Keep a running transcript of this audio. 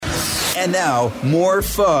And now, more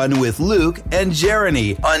fun with Luke and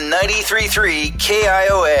Jeriney on 93.3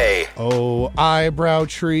 KIOA. Oh, eyebrow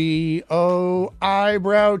tree. Oh,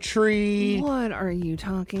 eyebrow tree. What are you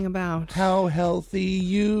talking about? How healthy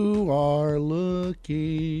you are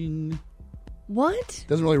looking. What?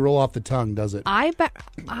 Doesn't really roll off the tongue, does it?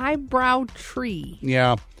 Eyebrow tree.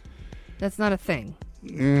 Yeah. That's not a thing.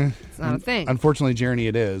 It's not a thing. Unfortunately, Jeriney,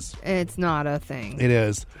 it is. It's not a thing. It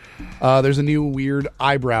is. There's a new weird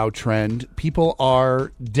eyebrow trend. People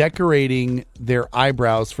are decorating their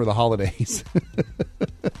eyebrows for the holidays.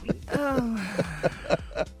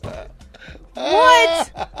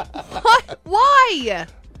 What? Why?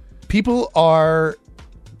 People are...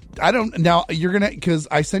 Now, you're going to... Because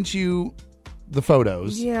I sent you the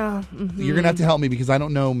photos. Yeah. Mm-hmm. You're going to have to help me because I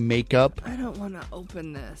don't know makeup. I don't want to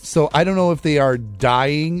open this. So I don't know if they are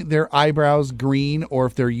dyeing their eyebrows green or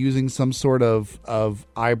if they're using some sort of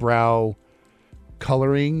eyebrow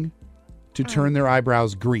coloring to turn their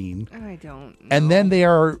eyebrows green. I don't know. And then they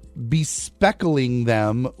are bespeckling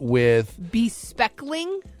them with...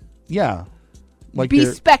 Bespeckling? Yeah. Like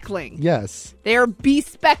bespeckling. Yes. They are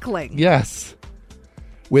bespeckling. Yes.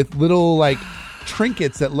 With little,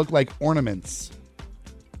 trinkets that look like ornaments.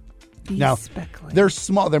 Now, they're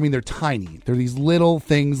small. I mean, they're tiny. They're these little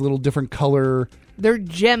things, little different color. They're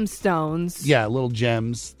gemstones. Yeah, little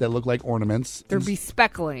gems that look like ornaments. They're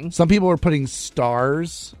bespeckling. Some people are putting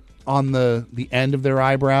stars on the end of their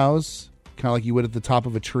eyebrows, kind of like you would at the top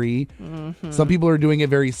of a tree. Mm-hmm. Some people are doing it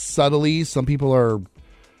very subtly. Some people are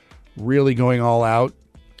really going all out.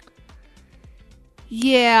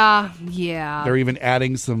 Yeah. They're even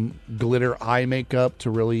adding some glitter eye makeup to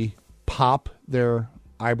really pop their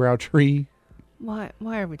eyebrow tree. Why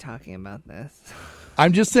are we talking about this?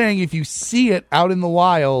 I'm just saying, if you see it out in the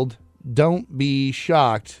wild, don't be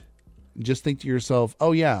shocked. Just think to yourself,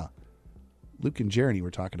 oh yeah, Luke and Jeriney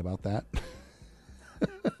were talking about that.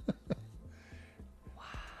 Wow.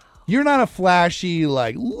 You're not a flashy,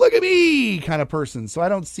 look at me kind of person, so I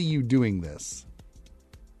don't see you doing this.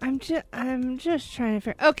 I'm just trying to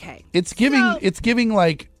figure. Okay, it's giving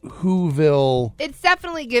Whoville. It's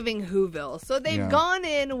definitely giving Whoville. So they've gone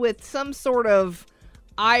in with some sort of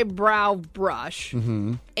eyebrow brush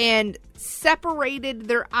and separated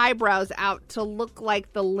their eyebrows out to look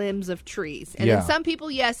like the limbs of trees. And then some people,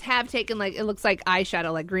 have taken it looks like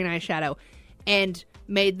eyeshadow, like green eyeshadow, and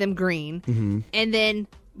made them green, and then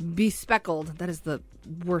bespeckled. That is the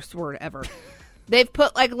worst word ever. They've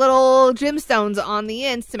put little gemstones on the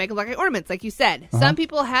ends to make them look like ornaments, like you said. Some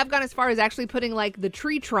people have gone as far as actually putting the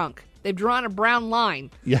tree trunk. They've drawn a brown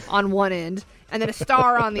line on one end and then a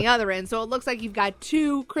star on the other end. So it looks like you've got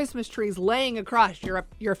two Christmas trees laying across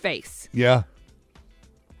your face. Yeah.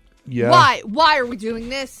 Yeah. Why are we doing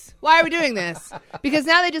this? Why are we doing this? Because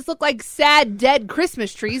now they just look like sad, dead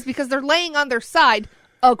Christmas trees because they're laying on their side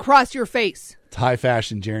across your face. It's high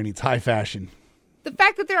fashion, Jeriney. It's high fashion. The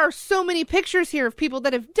fact that there are so many pictures here of people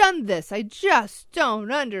that have done this, I just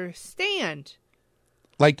don't understand.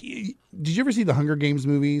 Did you ever see the Hunger Games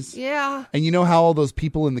movies? Yeah. And you know how all those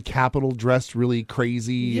people in the Capitol dressed really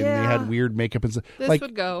crazy and they had weird makeup and stuff? This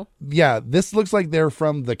would go. Yeah, this looks like they're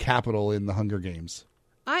from the Capitol in the Hunger Games.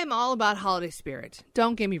 I'm all about holiday spirit.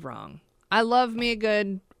 Don't get me wrong. I love me a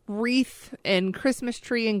good wreath and Christmas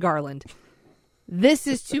tree and garland. This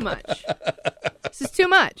is too much. This is too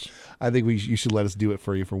much. I think you should let us do it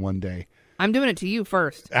for you for one day. I'm doing it to you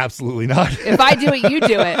first. Absolutely not. If I do it, you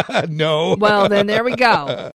do it. No. Well, then there we go.